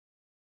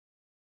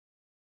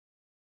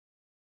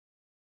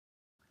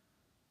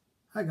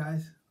Hi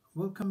guys,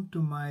 welcome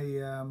to my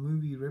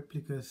movie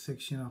replica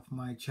section of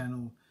my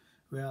channel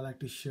where I like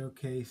to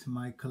showcase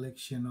my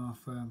collection of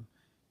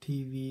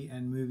TV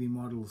and movie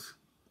models.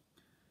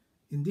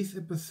 In this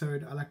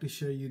episode, I like to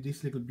show you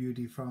this little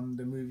beauty from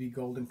the movie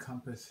Golden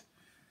Compass.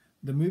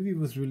 The movie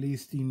was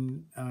released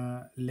in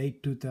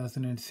late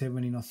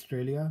 2007 in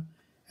Australia,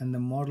 and the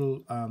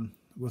model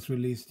was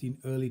released in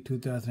early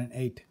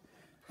 2008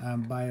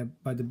 by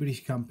the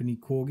British company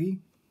Corgi.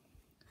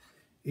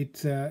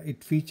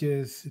 It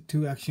features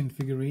two action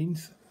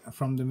figurines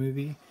from the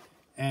movie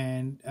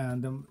and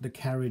the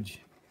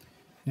carriage.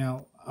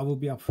 Now, I will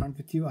be upfront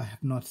with you. I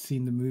have not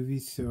seen the movie,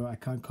 so I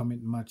can't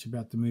comment much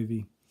about the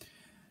movie.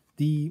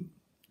 The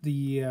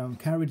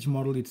carriage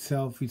model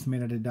itself is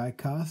made out of die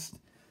cast.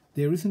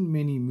 There isn't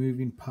many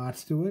moving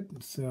parts to it,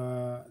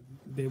 so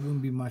there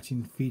won't be much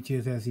in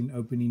features as in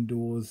opening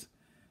doors,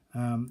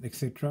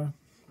 etc.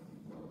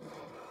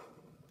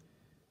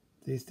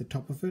 There's the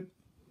top of it.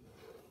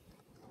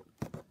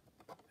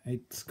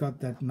 It's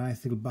got that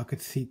nice little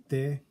bucket seat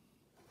there.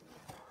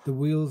 The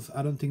wheels,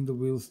 I don't think the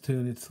wheels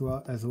turn as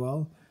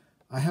well.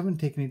 I haven't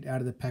taken it out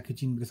of the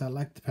packaging because I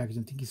like the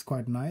packaging. I think it's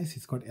quite nice.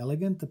 It's quite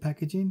elegant, the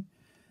packaging.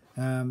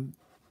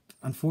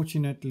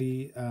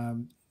 Unfortunately,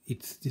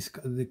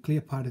 the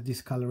clear part is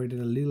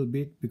discolorated a little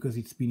bit because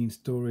it's been in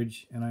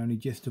storage and I only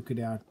just took it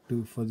out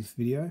for this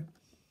video.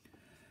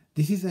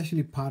 This is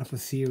actually part of a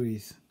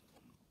series.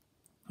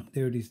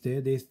 There it is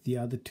there. There's the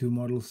other two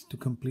models to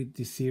complete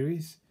this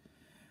series.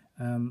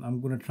 I'm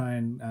going to try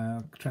and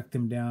track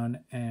them down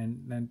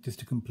and just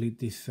to complete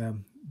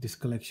this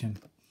collection.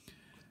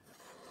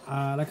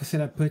 Like I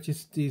said, I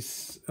purchased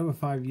this over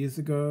 5 years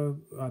ago.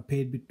 I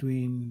paid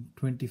between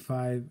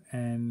 $25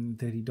 and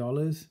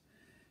 $30.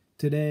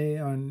 Today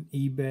on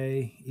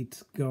eBay,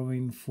 it's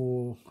going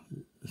for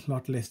a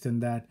lot less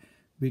than that.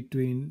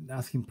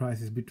 Asking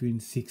prices between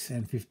 $6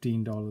 and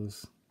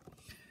 $15.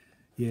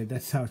 Yeah,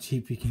 that's how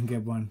cheap you can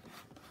get one.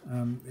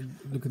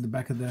 Look at the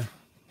back of the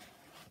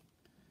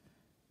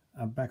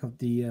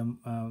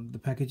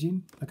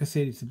packaging. Like I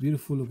said, it's a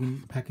beautiful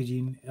looking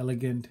packaging,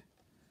 elegant.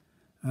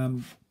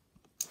 From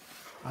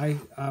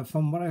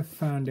what I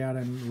found out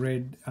and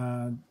read,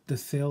 the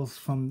sales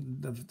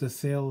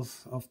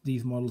of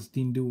these models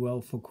didn't do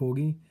well for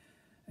Corgi,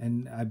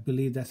 and I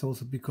believe that's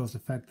also because the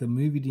fact the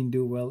movie didn't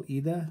do well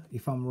either.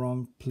 If I'm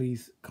wrong,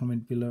 please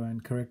comment below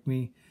and correct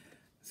me.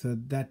 So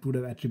that would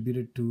have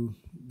attributed to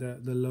the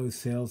low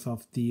sales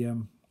of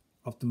the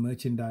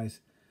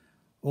merchandise.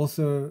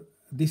 Also,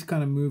 this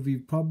kind of movie,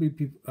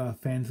 probably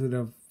fans would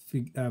have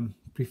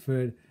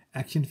preferred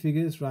action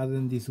figures rather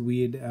than these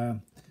weird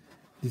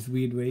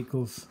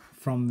vehicles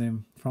from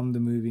the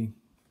movie.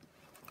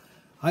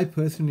 I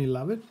personally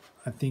love it.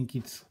 I think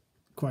it's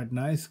quite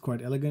nice,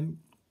 quite elegant,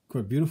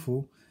 quite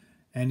beautiful,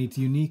 and it's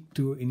unique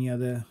to any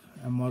other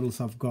models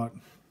I've got.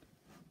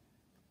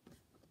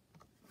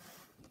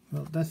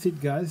 Well, that's it,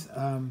 guys.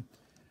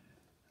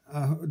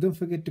 Don't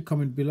forget to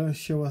comment below.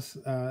 Show us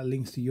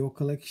links to your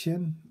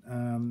collection.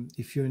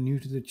 If you're new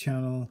to the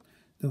channel,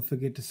 don't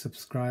forget to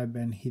subscribe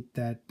and hit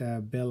that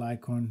bell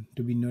icon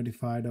to be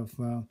notified of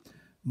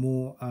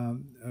more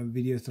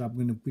videos that I'm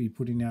going to be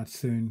putting out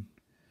soon.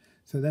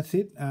 So that's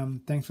it.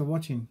 Thanks for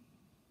watching.